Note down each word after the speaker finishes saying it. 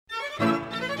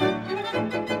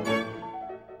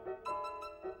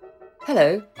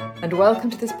Hello, and welcome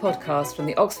to this podcast from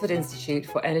the Oxford Institute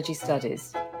for Energy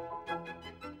Studies.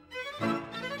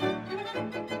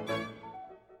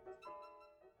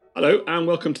 Hello, and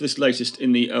welcome to this latest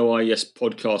in the OIES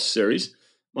podcast series.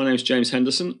 My name is James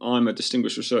Henderson. I'm a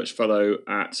Distinguished Research Fellow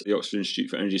at the Oxford Institute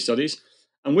for Energy Studies.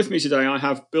 And with me today, I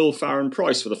have Bill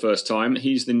Farron-Price for the first time.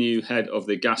 He's the new head of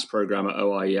the gas programme at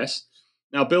OIES.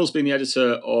 Now, Bill's been the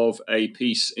editor of a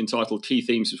piece entitled Key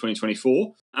Themes for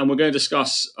 2024, and we're going to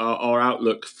discuss our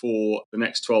outlook for the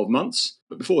next 12 months.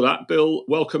 But before that, Bill,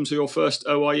 welcome to your first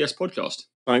OIES podcast.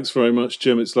 Thanks very much,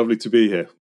 Jim. It's lovely to be here.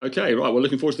 Okay, right. We're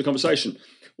looking forward to the conversation.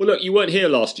 Well, look, you weren't here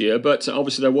last year, but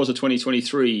obviously there was a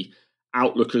 2023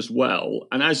 outlook as well.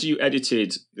 And as you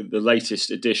edited the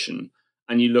latest edition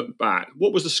and you look back,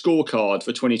 what was the scorecard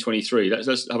for 2023?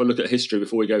 Let's have a look at history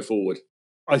before we go forward.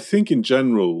 I think in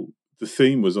general, the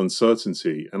theme was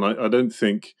uncertainty. And I don't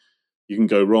think you can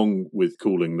go wrong with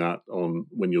calling that on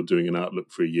when you're doing an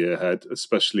outlook for a year ahead,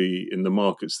 especially in the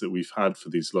markets that we've had for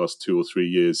these last 2 or 3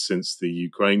 years since the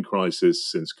Ukraine crisis,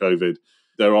 since COVID.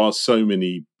 There are so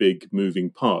many big moving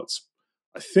parts.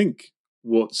 I think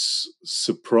what's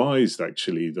surprised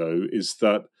actually, though, is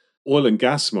that oil and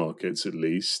gas markets, at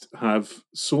least, have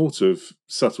sort of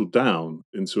settled down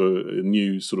into a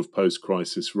new sort of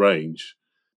post-crisis range.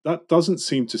 That doesn't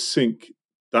seem to sync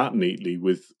that neatly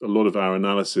with a lot of our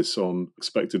analysis on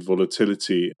expected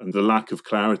volatility and the lack of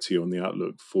clarity on the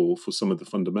outlook for some of the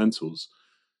fundamentals.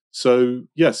 So,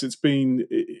 yes, it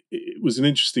was an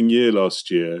interesting year last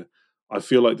year. I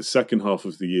feel like the second half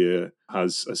of the year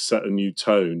has set a new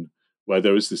tone where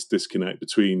there is this disconnect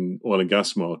between oil and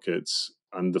gas markets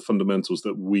and the fundamentals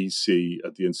that we see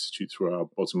at the Institute through our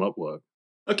bottom-up work.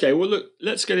 Okay, well, look,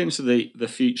 let's get into the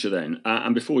future then.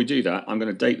 And before we do that, I'm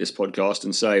going to date this podcast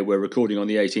and say we're recording on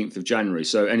the 18th of January.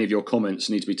 So any of your comments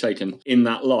need to be taken in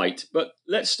that light. But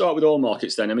let's start with oil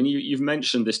markets then. I mean, you've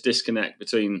mentioned this disconnect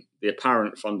between the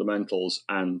apparent fundamentals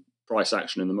and price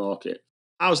action in the market.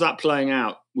 How's that playing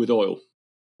out with oil?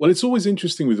 Well, it's always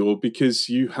interesting with oil because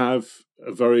you have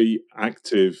a very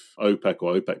active OPEC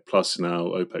or OPEC plus now,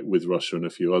 OPEC with Russia and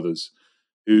a few others,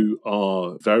 who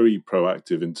are very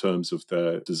proactive in terms of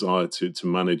their desire to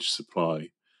manage supply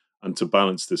and to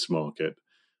balance this market.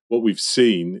 What we've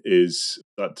seen is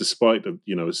that despite a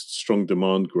strong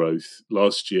demand growth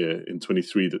last year in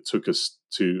 23 that took us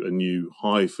to a new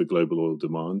high for global oil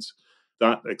demand,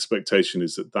 that expectation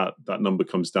is that number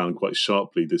comes down quite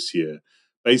sharply this year.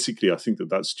 Basically, I think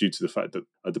that's due to the fact that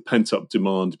the pent-up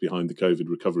demand behind the COVID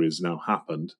recovery has now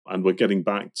happened, and we're getting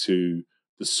back to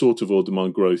the sort of oil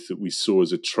demand growth that we saw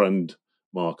as a trend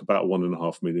mark, about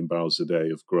 1.5 million barrels a day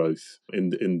of growth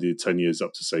in the 10 years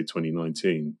up to, say,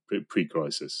 2019,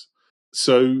 pre-crisis.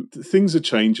 So things are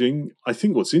changing. I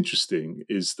think what's interesting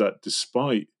is that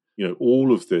despite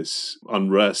all of this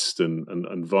unrest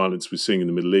and violence we're seeing in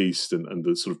the Middle East and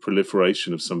the sort of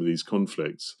proliferation of some of these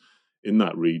conflicts in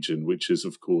that region, which is,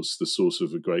 of course, the source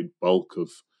of a great bulk of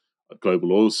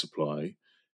global oil supply,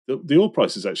 the oil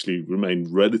prices actually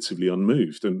remain relatively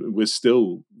unmoved. And we're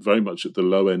still very much at the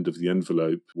low end of the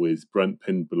envelope with Brent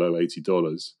pinned below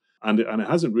 $80. And it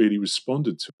hasn't really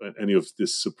responded to any of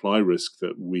this supply risk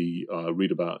that we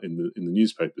read about in the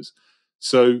newspapers.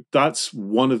 So that's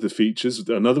one of the features.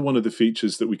 Another one of the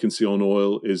features that we can see on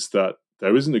oil is that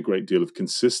there isn't a great deal of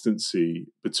consistency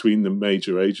between the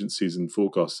major agencies and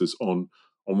forecasters on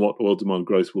what oil demand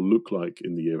growth will look like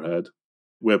in the year ahead.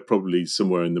 We're probably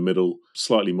somewhere in the middle,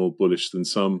 slightly more bullish than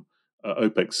some.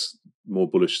 OPEC's more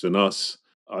bullish than us.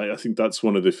 I think that's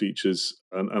one of the features.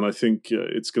 And I think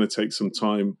it's going to take some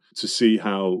time to see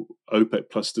how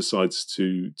OPEC Plus decides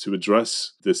to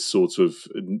address this sort of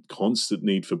constant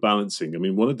need for balancing. I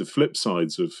mean, one of the flip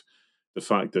sides of the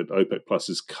fact that OPEC Plus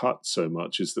has cut so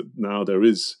much is that now there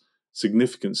is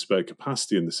significant spare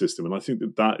capacity in the system. And I think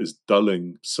that is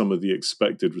dulling some of the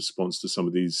expected response to some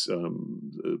of these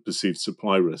perceived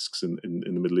supply risks in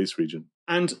the Middle East region.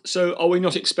 And so are we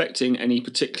not expecting any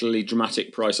particularly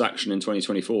dramatic price action in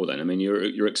 2024 then? I mean,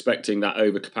 you're expecting that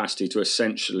overcapacity to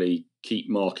essentially keep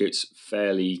markets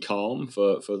fairly calm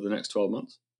for the next 12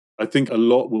 months? I think a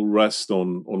lot will rest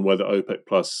on whether OPEC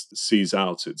Plus sees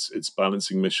out its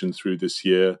balancing mission through this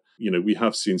year. We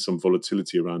have seen some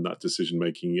volatility around that decision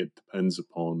making. It depends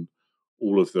upon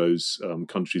all of those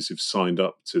countries who've signed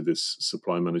up to this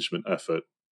supply management effort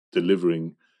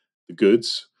delivering the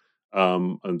goods.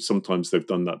 And sometimes they've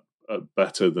done that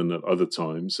better than at other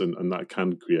times, and that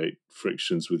can create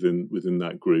frictions within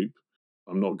that group.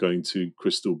 I'm not going to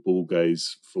crystal ball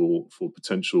gaze for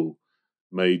potential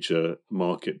major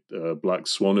market black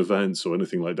swan events or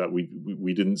anything like that.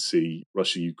 We didn't see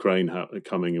Russia-Ukraine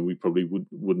coming, and we probably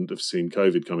wouldn't have seen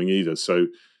COVID coming either. So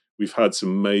we've had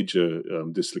some major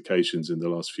dislocations in the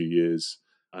last few years,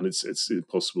 and it's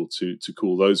impossible to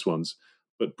call those ones.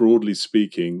 But broadly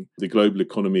speaking, the global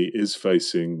economy is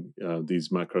facing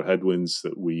these macro headwinds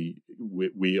that we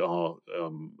are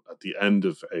at the end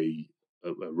of a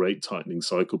rate tightening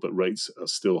cycle, but rates are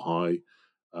still high.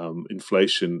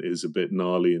 Inflation is a bit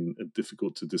gnarly and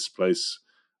difficult to displace,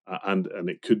 and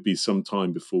it could be some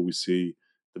time before we see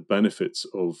the benefits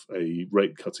of a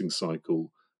rate cutting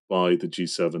cycle by the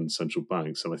G7 central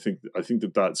banks. And I think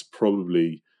that that's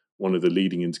probably one of the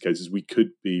leading indicators. We could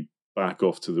be back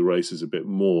off to the races a bit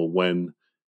more when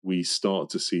we start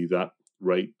to see that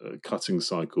rate cutting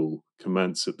cycle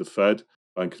commence at the Fed,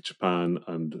 Bank of Japan,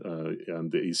 and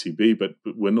the ECB. But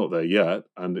we're not there yet,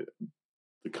 and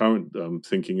the current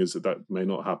thinking is that may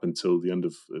not happen till the end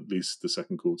of at least the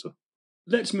second quarter.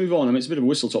 Let's move on. I mean, it's a bit of a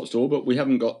whistle-top tour, but we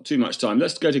haven't got too much time.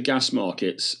 Let's go to gas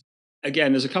markets.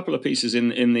 Again, there's a couple of pieces in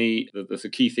the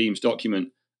key themes document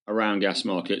around gas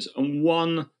markets, and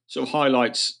one sort of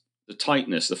highlights the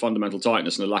tightness, the fundamental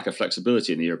tightness, and the lack of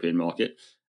flexibility in the European market,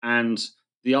 and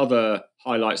the other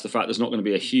highlights the fact there's not going to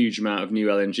be a huge amount of new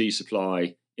LNG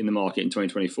supply in the market in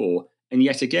 2024, and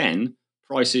yet again,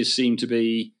 prices seem to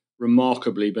be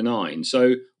remarkably benign.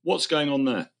 So what's going on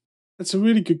there? That's a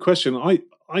really good question.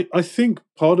 I think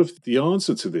part of the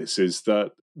answer to this is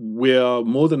that we are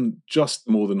more than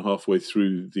halfway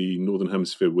through the Northern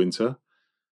Hemisphere winter.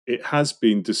 It has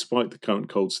been, despite the current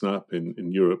cold snap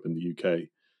in Europe and the UK,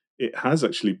 it has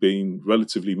actually been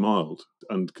relatively mild,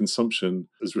 and consumption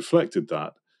has reflected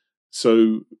that.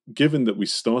 So given that we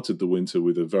started the winter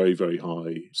with a very, very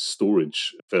high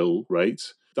storage fill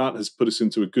rate, that has put us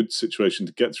into a good situation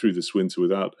to get through this winter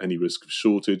without any risk of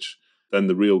shortage. Then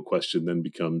the real question then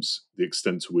becomes the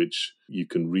extent to which you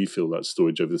can refill that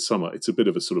storage over the summer. It's a bit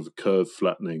of a sort of a curve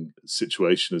flattening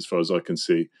situation as far as I can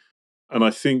see. And I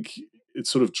think it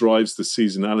sort of drives the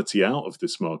seasonality out of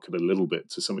this market a little bit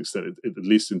to some extent, at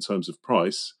least in terms of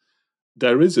price.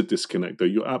 There is a disconnect, though.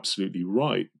 You're absolutely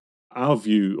right. Our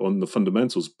view on the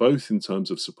fundamentals, both in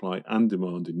terms of supply and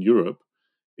demand in Europe,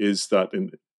 is that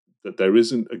that there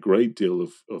isn't a great deal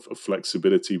of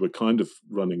flexibility. We're kind of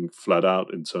running flat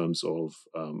out in terms of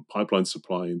pipeline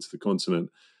supply into the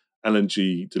continent.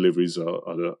 LNG deliveries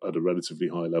are at a relatively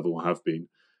high level, have been.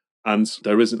 And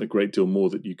there isn't a great deal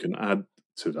more that you can add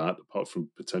to that, apart from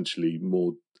potentially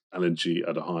more LNG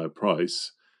at a higher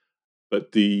price.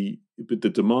 But the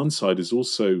demand side is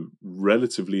also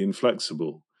relatively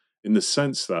inflexible in the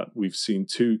sense that we've seen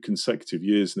 2 consecutive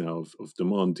years now of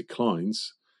demand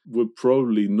declines. We're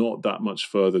probably not that much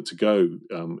further to go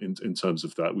in terms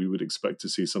of that. We would expect to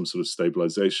see some sort of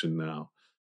stabilization now.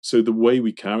 So the way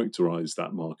we characterize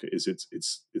that market is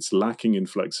it's lacking in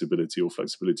flexibility, or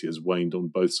flexibility has waned on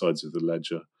both sides of the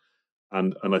ledger.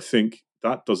 And I think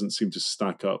that doesn't seem to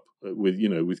stack up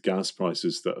with gas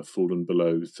prices that have fallen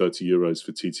below 30 euros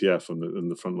for TTF on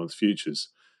the front month futures.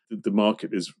 The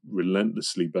market is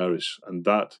relentlessly bearish, and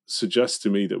that suggests to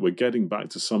me that we're getting back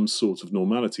to some sort of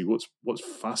normality. What's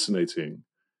fascinating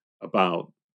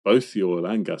about both the oil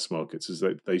and gas markets is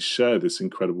that they share this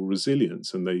incredible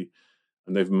resilience, and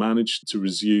they've managed to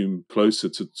resume closer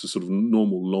to sort of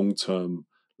normal long-term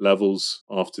levels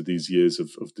after these years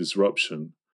of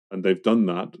disruption. And they've done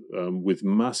that with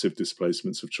massive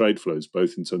displacements of trade flows,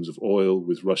 both in terms of oil,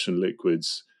 with Russian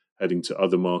liquids heading to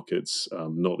other markets,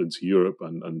 not into Europe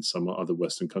and some other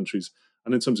Western countries,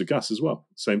 and in terms of gas as well,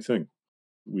 same thing.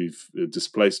 We've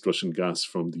displaced Russian gas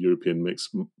from the European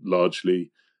mix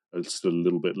largely. There's still a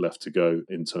little bit left to go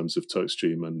in terms of Turk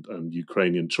Stream and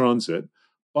Ukrainian transit,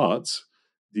 but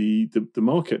the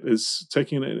market is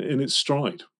taking it in its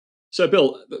stride. So,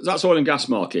 Bill, that's oil and gas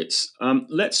markets.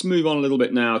 Let's move on a little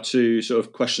bit now to sort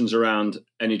of questions around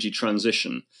energy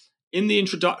transition. In the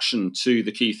introduction to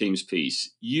the key themes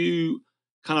piece, you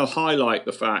kind of highlight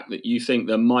the fact that you think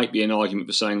there might be an argument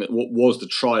for saying that what was the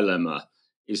trilemma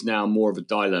is now more of a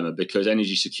dilemma, because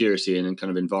energy security and kind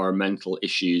of environmental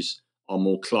issues are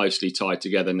more closely tied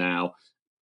together now.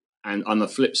 And on the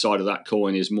flip side of that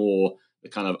coin is more the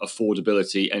kind of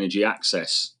affordability, energy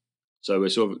access. So we're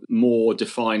sort of more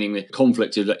defining the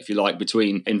conflict, if you like,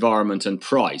 between environment and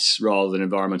price rather than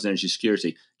environment and energy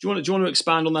security. Do you want to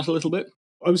expand on that a little bit?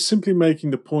 I was simply making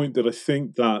the point that I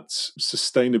think that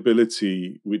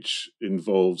sustainability, which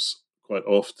involves quite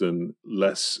often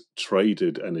less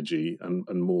traded energy and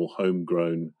more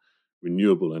homegrown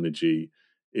renewable energy,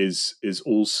 is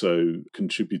also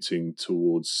contributing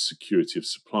towards security of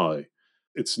supply.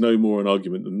 It's no more an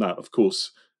argument than that. Of course,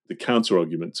 the counter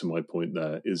argument to my point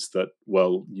there is that,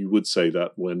 well, you would say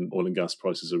that when oil and gas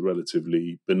prices are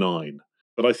relatively benign,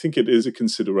 But I think it is a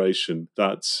consideration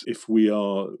that if we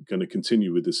are going to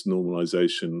continue with this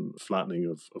normalization, flattening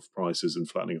of prices and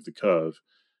flattening of the curve,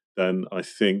 then I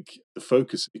think the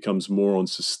focus becomes more on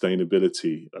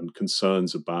sustainability and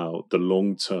concerns about the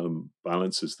long-term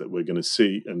balances that we're going to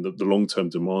see and the long-term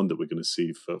demand that we're going to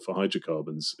see for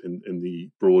hydrocarbons in the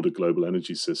broader global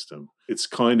energy system. It's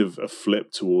kind of a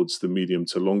flip towards the medium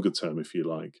to longer term, if you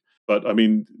like. But I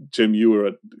mean, Jim, you were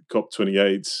at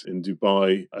COP28 in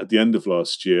Dubai at the end of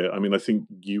last year. I mean, I think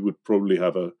you would probably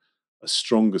have a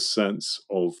stronger sense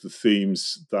of the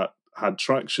themes that had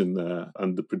traction there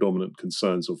and the predominant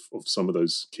concerns of some of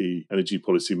those key energy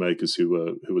policy makers who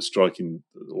were striking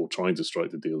or trying to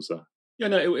strike the deals there. Yeah,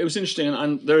 no, it was interesting,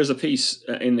 and there is a piece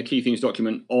in the key themes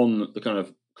document on the kind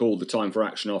of called "The Time for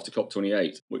Action After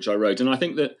COP28," which I wrote, and I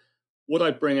think that what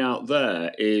I bring out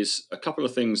there is a couple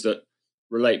of things that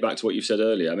relate back to what you said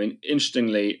earlier. I mean,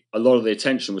 interestingly, a lot of the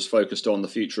attention was focused on the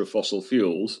future of fossil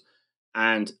fuels,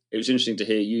 and it was interesting to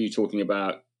hear you talking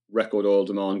about record oil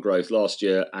demand growth last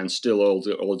year and still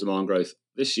oil demand growth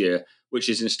this year, which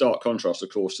is in stark contrast, of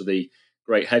course, to the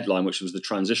great headline, which was the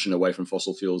transition away from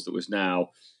fossil fuels that was now,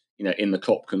 in the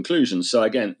COP conclusions. So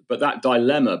again, but that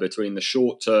dilemma between the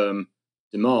short-term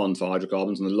demand for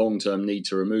hydrocarbons and the long-term need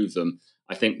to remove them,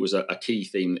 I think was a key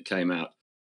theme that came out.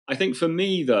 I think for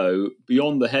me, though,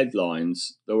 beyond the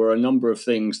headlines, there were a number of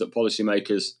things that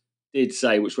policymakers did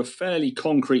say, which were fairly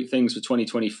concrete things for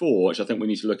 2024, which I think we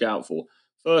need to look out for.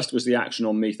 First was the action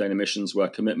on methane emissions, where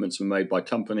commitments were made by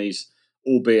companies,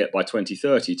 albeit by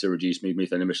 2030, to reduce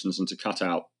methane emissions and to cut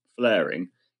out flaring.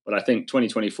 But I think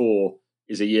 2024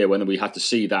 is a year when we have to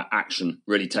see that action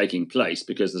really taking place,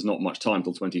 because there's not much time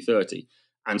till 2030.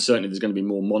 And certainly there's going to be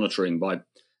more monitoring by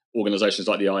organisations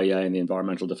like the IEA and the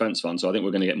Environmental Defence Fund. So I think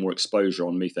we're going to get more exposure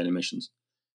on methane emissions.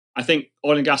 I think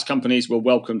oil and gas companies were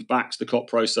welcomed back to the COP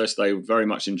process. They very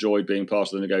much enjoyed being part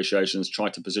of the negotiations,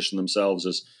 tried to position themselves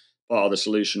as part of the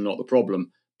solution, not the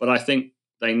problem. But I think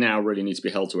they now really need to be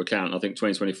held to account. I think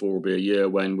 2024 will be a year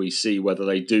when we see whether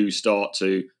they do start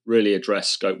to really address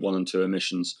Scope 1 and 2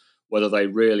 emissions, whether they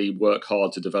really work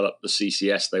hard to develop the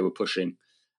CCS they were pushing,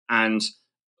 and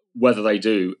whether they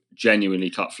do genuinely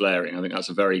cut flaring. I think that's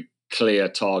a very clear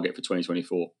target for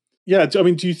 2024. Yeah, I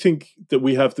mean, do you think that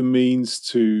we have the means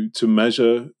to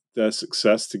measure their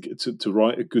success, to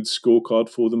write a good scorecard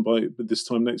for them by this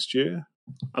time next year?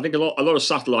 I think a lot of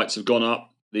satellites have gone up.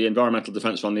 The Environmental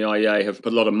Defence Fund, the IEA, have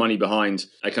put a lot of money behind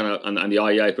and the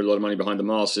IEA put a lot of money behind the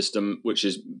Mars system, which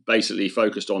is basically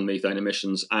focused on methane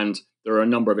emissions. And there are a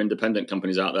number of independent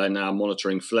companies out there now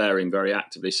monitoring flaring very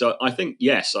actively. So I think,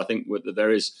 yes, I think that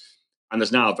there is, and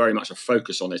there's now very much a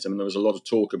focus on it. I mean, there was a lot of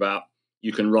talk about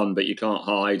you can run, but you can't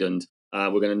hide, and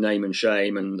we're going to name and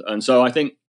shame. And so I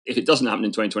think if it doesn't happen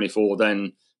in 2024,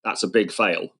 then that's a big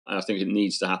fail. And I think it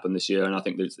needs to happen this year, and I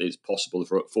think that it's possible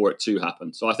for it to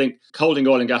happen. So I think holding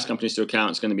oil and gas companies to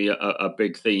account is going to be a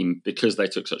big theme because they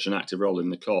took such an active role in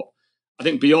the COP. I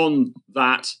think beyond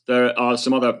that, there are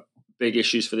some other big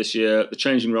issues for this year. The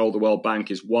changing role of the World Bank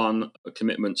is one.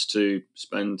 Commitments to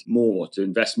spend more, to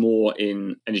invest more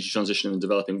in energy transition in the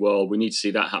developing world. We need to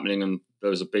see that happening, and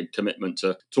there was a big commitment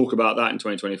to talk about that in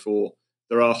 2024.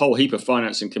 There are a whole heap of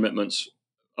financing commitments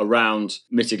around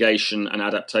mitigation and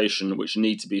adaptation, which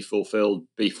need to be fulfilled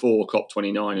before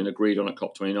COP29 and agreed on at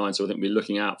COP29. So I think we're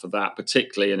looking out for that,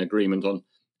 particularly an agreement on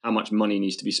how much money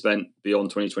needs to be spent beyond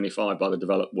 2025 by the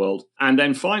developed world. And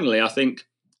then finally, I think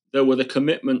there were the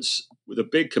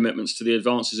big commitments to the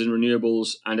advances in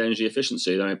renewables and energy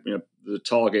efficiency. The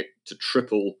target to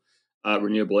triple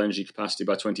renewable energy capacity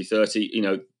by 2030,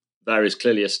 there is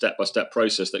clearly a step-by-step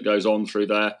process that goes on through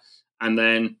there. And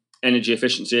then energy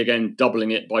efficiency, again,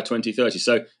 doubling it by 2030.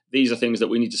 So these are things that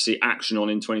we need to see action on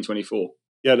in 2024.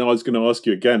 Yeah, no, I was going to ask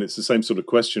you again, it's the same sort of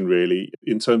question, really.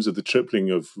 In terms of the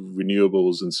tripling of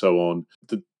renewables and so on,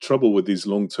 the trouble with these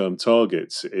long-term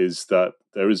targets is that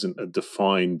there isn't a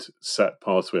defined set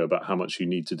pathway about how much you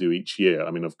need to do each year. I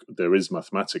mean, there is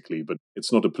mathematically, but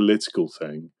it's not a political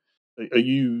thing. Are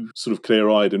you sort of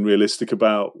clear-eyed and realistic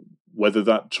about whether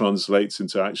that translates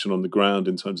into action on the ground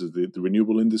in terms of the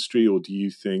renewable industry, or do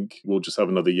you think we'll just have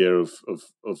another year of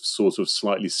sort of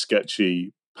slightly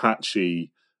sketchy,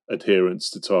 patchy adherence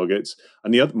to targets?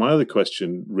 And my other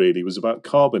question really was about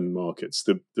carbon markets,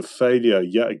 the failure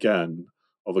yet again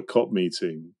of a COP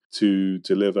meeting to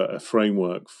deliver a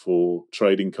framework for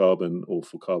trading carbon or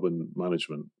for carbon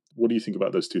management. What do you think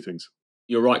about those two things?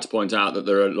 You're right to point out that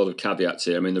there are a lot of caveats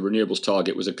here. I mean, the renewables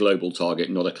target was a global target,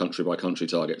 not a country-by-country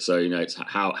target. So, it's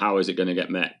how is it going to get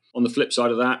met? On the flip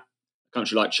side of that, a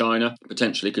country like China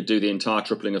potentially could do the entire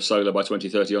tripling of solar by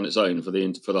 2030 on its own for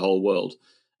the whole world.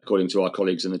 according to our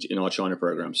colleagues in our China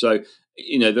program. So,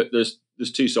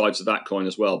 there's two sides to that coin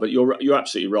as well. But you're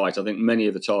absolutely right. I think many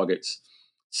of the targets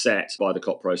set by the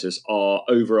COP process are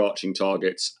overarching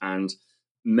targets, and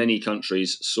many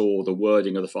countries saw the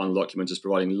wording of the final document as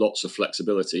providing lots of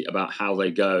flexibility about how they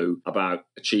go about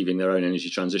achieving their own energy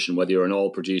transition, whether you're an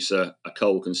oil producer, a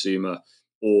coal consumer,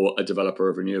 or a developer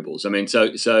of renewables. I mean,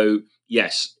 so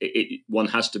yes, one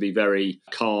has to be very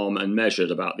calm and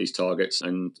measured about these targets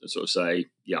and sort of say,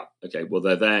 yeah, okay, well,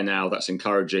 they're there now. That's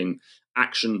encouraging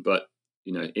action, but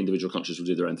individual countries will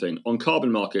do their own thing. On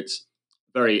carbon markets,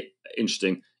 very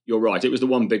interesting. You're right. It was the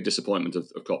one big disappointment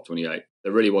of COP28.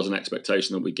 There really was an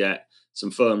expectation that we get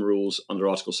some firm rules under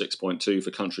Article 6.2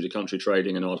 for country-to-country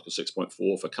trading and Article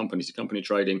 6.4 for company-to-company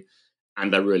trading,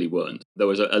 and there really weren't. There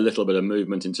was a little bit of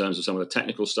movement in terms of some of the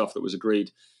technical stuff that was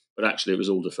agreed, but actually it was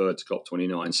all deferred to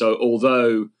COP29. So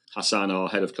although Hassan, our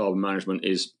head of carbon management,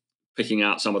 is picking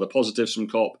out some of the positives from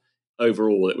COP,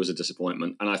 overall it was a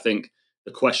disappointment. And I think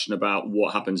the question about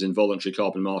what happens in voluntary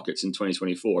carbon markets in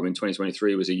 2024, I mean,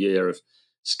 2023 was a year of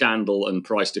scandal and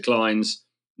price declines.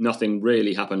 Nothing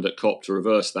really happened at COP to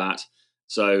reverse that.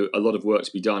 So a lot of work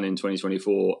to be done in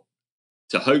 2024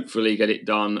 to hopefully get it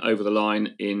done over the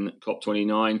line in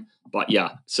COP29. But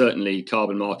yeah, certainly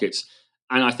carbon markets.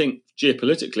 And I think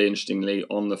geopolitically, interestingly,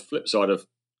 on the flip side of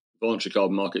voluntary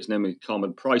carbon markets, namely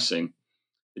carbon pricing,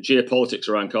 the geopolitics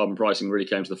around carbon pricing really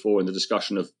came to the fore in the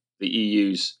discussion of the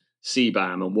EU's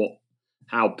CBAM and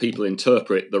how people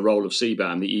interpret the role of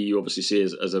CBAM. The EU obviously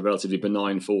sees it as a relatively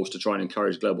benign force to try and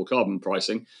encourage global carbon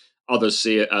pricing. Others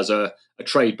see it as a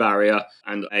trade barrier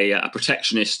and a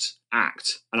protectionist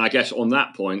act. And I guess on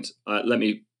that point, let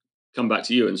me come back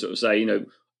to you and sort of say,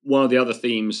 one of the other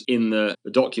themes in the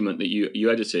document that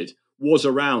you edited was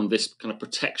around this kind of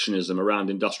protectionism around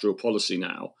industrial policy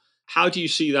now. How do you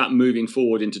see that moving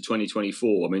forward into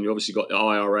 2024? I mean, you've obviously got the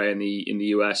IRA in the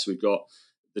US, we've got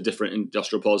the different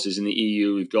industrial policies in the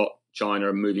EU, we've got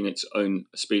China moving its own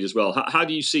speed as well. How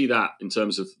do you see that in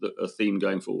terms of a theme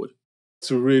going forward?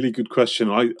 It's a really good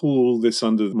question. I pull all this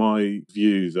under my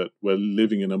view that we're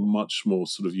living in a much more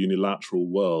sort of unilateral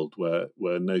world where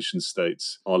nation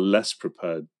states are less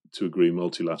prepared to agree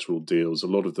multilateral deals. A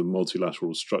lot of the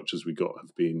multilateral structures we got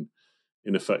have been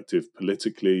ineffective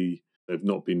politically. They've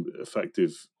not been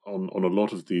effective on a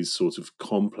lot of these sort of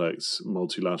complex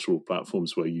multilateral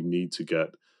platforms where you need to get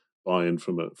buy-in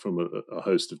from a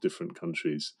host of different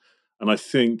countries. And I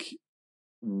think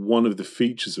one of the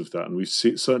features of that, and we've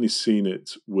certainly seen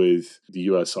it with the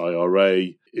US IRA,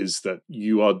 is that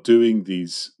you are doing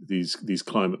these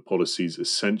climate policies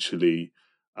essentially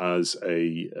as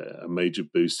a major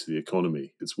boost to the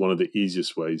economy. It's one of the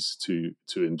easiest ways to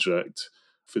inject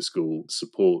fiscal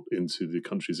support into the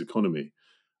country's economy.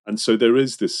 And so there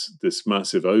is this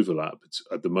massive overlap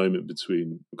at the moment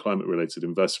between climate-related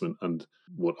investment and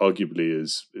what arguably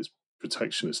is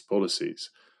protectionist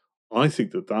policies. I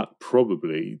think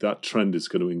that trend is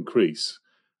going to increase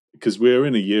because we're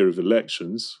in a year of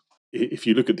elections. If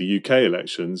you look at the UK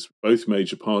elections, both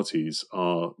major parties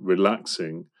are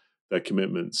relaxing their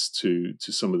commitments to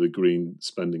some of the green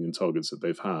spending and targets that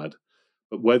they've had.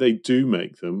 But where they do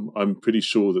make them, I'm pretty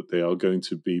sure that they are going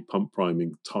to be pump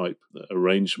priming type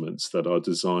arrangements that are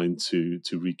designed to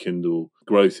rekindle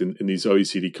growth in these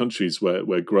OECD countries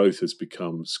where growth has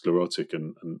become sclerotic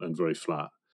and very flat.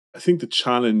 I think the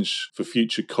challenge for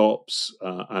future COPs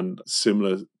and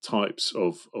similar types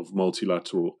of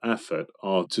multilateral effort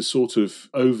are to sort of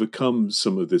overcome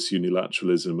some of this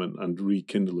unilateralism and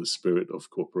rekindle a spirit of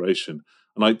cooperation.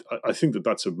 And I think that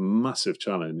that's a massive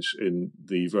challenge in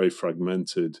the very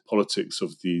fragmented politics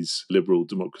of these liberal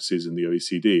democracies in the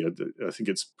OECD. I think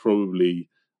it's probably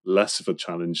less of a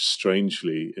challenge,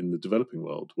 strangely, in the developing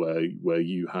world, where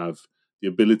you have the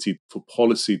ability for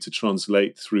policy to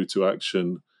translate through to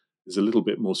action is a little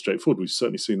bit more straightforward. We've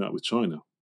certainly seen that with China.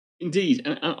 Indeed.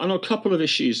 And on a couple of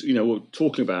issues, we're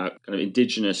talking about kind of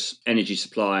indigenous energy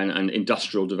supply and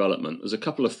industrial development. There's a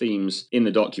couple of themes in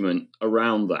the document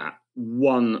around that.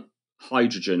 One,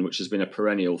 hydrogen, which has been a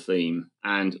perennial theme,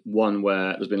 and one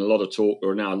where there's been a lot of talk,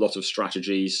 or now a lot of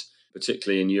strategies,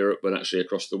 particularly in Europe, but actually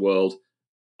across the world.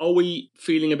 Are we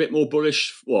feeling a bit more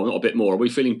bullish? Well, not a bit more. Are we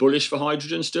feeling bullish for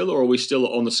hydrogen still, or are we still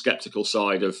on the sceptical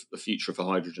side of the future for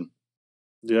hydrogen?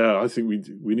 Yeah, I think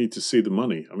we need to see the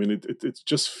money. I mean, it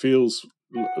just feels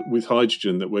with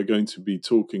hydrogen that we're going to be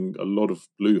talking a lot of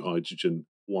blue hydrogen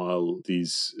while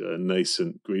these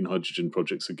nascent green hydrogen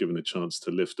projects are given a chance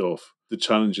to lift off. The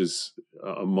challenges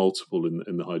are multiple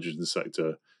in the hydrogen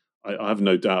sector. I have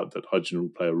no doubt that hydrogen will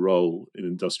play a role in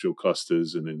industrial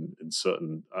clusters and in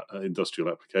certain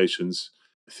industrial applications.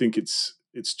 I think it's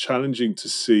challenging to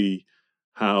see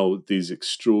how these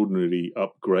extraordinarily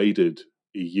upgraded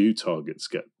EU targets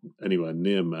get anywhere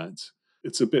near met.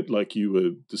 It's a bit like you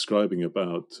were describing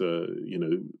about,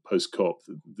 post COP.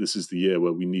 This is the year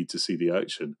where we need to see the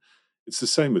action. It's the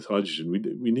same with hydrogen.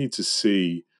 We need to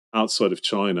see outside of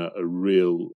China a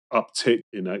real uptick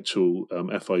in actual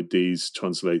FIDs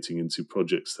translating into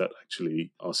projects that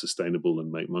actually are sustainable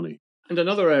and make money. And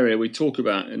another area we talk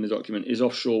about in the document is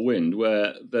offshore wind,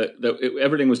 where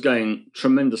everything was going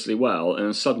tremendously well,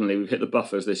 and suddenly we've hit the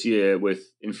buffers this year with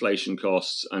inflation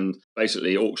costs and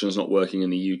basically auctions not working in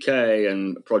the UK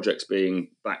and projects being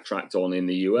backtracked on in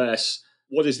the US.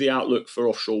 What is the outlook for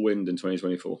offshore wind in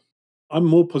 2024? I'm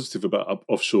more positive about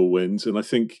offshore wind, and I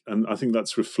think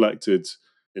that's reflected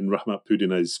in Rahmat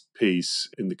Poudine's piece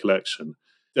in the collection.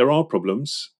 There are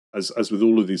problems, as with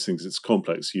all of these things. It's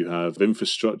complex. You have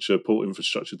infrastructure, port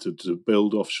infrastructure to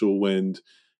build offshore wind.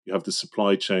 You have the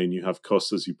supply chain. You have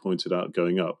costs, as you pointed out,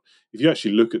 going up. If you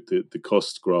actually look at the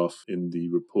cost graph in the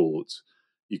report,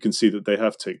 you can see that they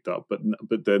have ticked up,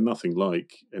 but they're nothing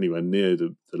like anywhere near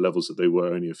the levels that they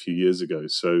were only a few years ago.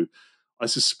 So I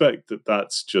suspect that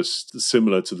that's just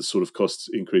similar to the sort of cost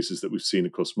increases that we've seen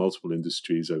across multiple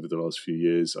industries over the last few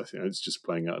years. I think it's just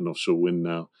playing out in offshore wind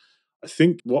now. I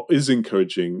think what is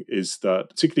encouraging is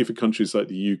that, particularly for countries like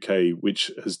the UK,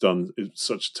 which has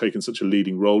taken such a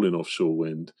leading role in offshore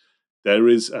wind, there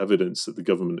is evidence that the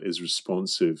government is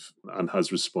responsive and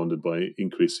has responded by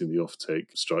increasing the offtake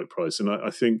strike price. And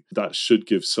I think that should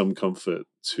give some comfort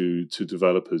to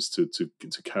developers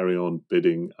to carry on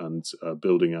bidding and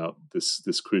building out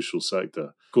this crucial sector.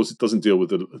 Of course, it doesn't deal with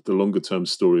the longer term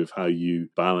story of how you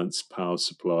balance power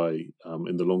supply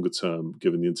in the longer term,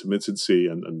 given the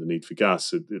intermittency and the need for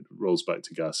gas. It rolls back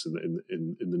to gas in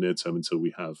the near term until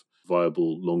we have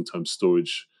viable long term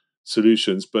storage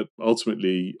solutions. But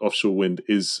ultimately, offshore wind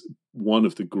is one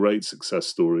of the great success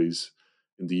stories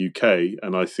in the UK,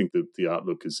 and I think that the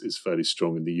outlook is fairly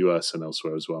strong in the US and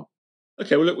elsewhere as well.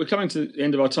 Okay, well, look, we're coming to the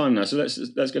end of our time now, so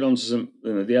let's get on to some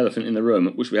the elephant in the room,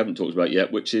 which we haven't talked about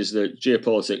yet, which is the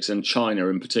geopolitics and China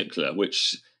in particular,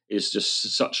 which is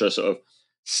just such a sort of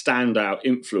standout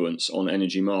influence on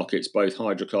energy markets, both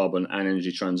hydrocarbon and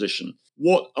energy transition.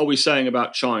 What are we saying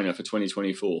about China for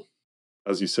 2024?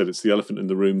 As you said, it's the elephant in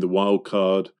the room, the wild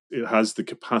card. It has the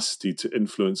capacity to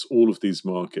influence all of these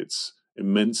markets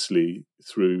immensely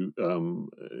through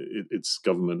its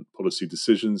government policy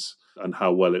decisions and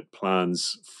how well it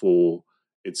plans for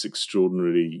its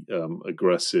extraordinarily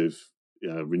aggressive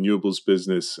renewables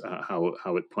business, how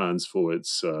it plans for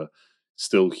its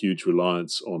still huge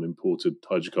reliance on imported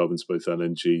hydrocarbons, both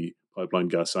LNG, pipeline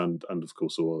gas, and of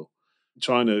course oil.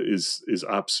 China is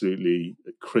absolutely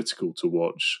critical to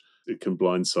watch. It can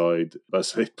blindside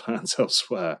best laid plans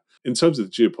elsewhere. In terms of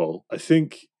the geopol, I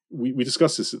think we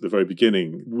discussed this at the very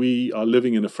beginning. We are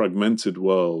living in a fragmented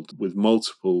world with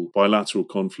multiple bilateral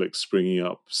conflicts springing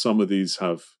up. Some of these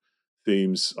have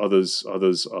themes, others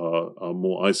are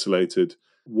more isolated.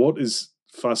 What is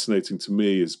fascinating to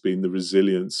me has been the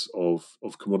resilience of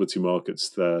commodity markets,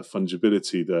 their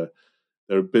fungibility, their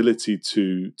ability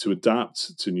to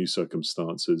adapt to new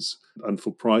circumstances, and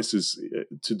for prices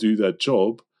to do their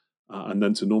job and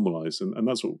then to normalize. And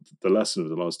that's what the lesson of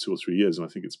the last 2 or 3 years. And I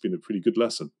think it's been a pretty good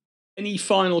lesson. Any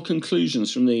final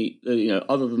conclusions from the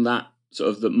other than that, sort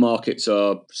of the markets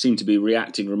seem to be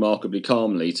reacting remarkably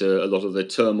calmly to a lot of the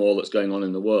turmoil that's going on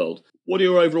in the world. What are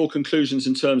your overall conclusions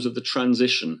in terms of the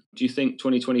transition? Do you think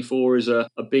 2024 is a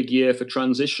big year for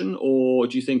transition, or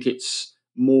do you think it's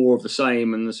more of the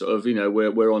same and the sort of,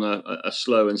 we're on a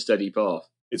slow and steady path?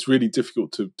 It's really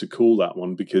difficult to call that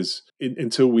one because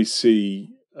until we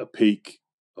see a peak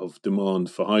of demand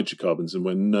for hydrocarbons, and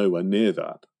we're nowhere near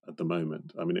that at the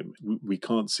moment. I mean, we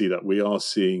can't see that. We are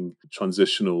seeing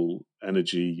transitional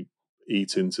energy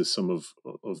eat into some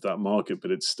of that market,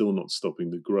 but it's still not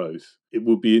stopping the growth. It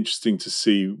will be interesting to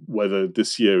see whether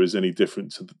this year is any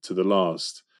different to the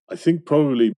last. I think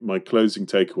probably my closing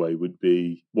takeaway would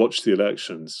be watch the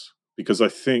elections, because I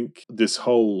think this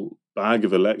whole bag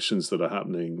of elections that are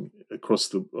happening across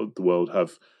the world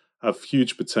have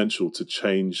huge potential to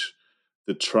change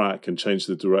the track and change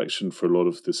the direction for a lot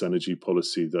of this energy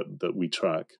policy that we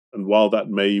track. And while that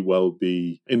may well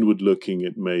be inward looking,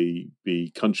 it may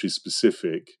be country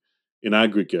specific, in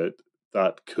aggregate,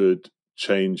 that could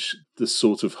change the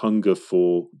sort of hunger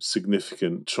for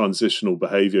significant transitional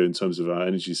behavior in terms of our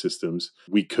energy systems.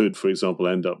 We could, for example,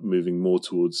 end up moving more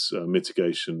towards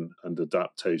mitigation and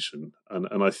adaptation.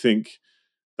 And I think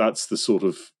that's the sort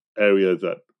of area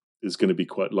that is going to be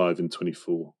quite live in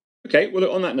 24. Okay,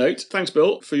 well, on that note, thanks,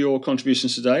 Bill, for your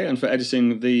contributions today and for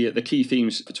editing the key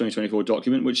themes for 2024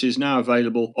 document, which is now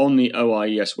available on the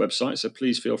OIES website. So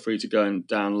please feel free to go and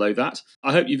download that.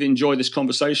 I hope you've enjoyed this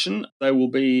conversation. There will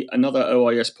be another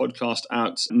OIES podcast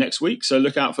out next week, so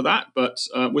look out for that. But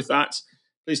with that,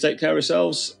 please take care of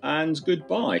yourselves and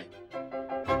goodbye.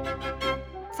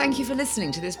 Thank you for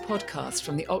listening to this podcast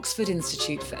from the Oxford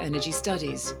Institute for Energy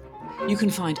Studies. You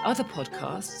can find other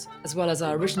podcasts, as well as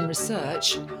our written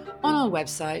research, on our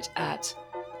website at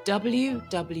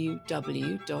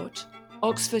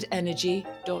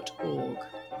www.oxfordenergy.org.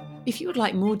 If you would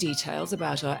like more details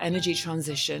about our energy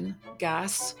transition,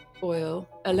 gas, oil,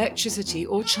 electricity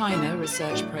or China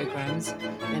research programs,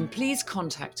 then please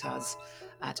contact us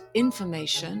at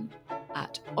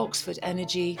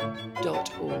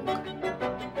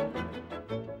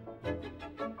information@oxfordenergy.org.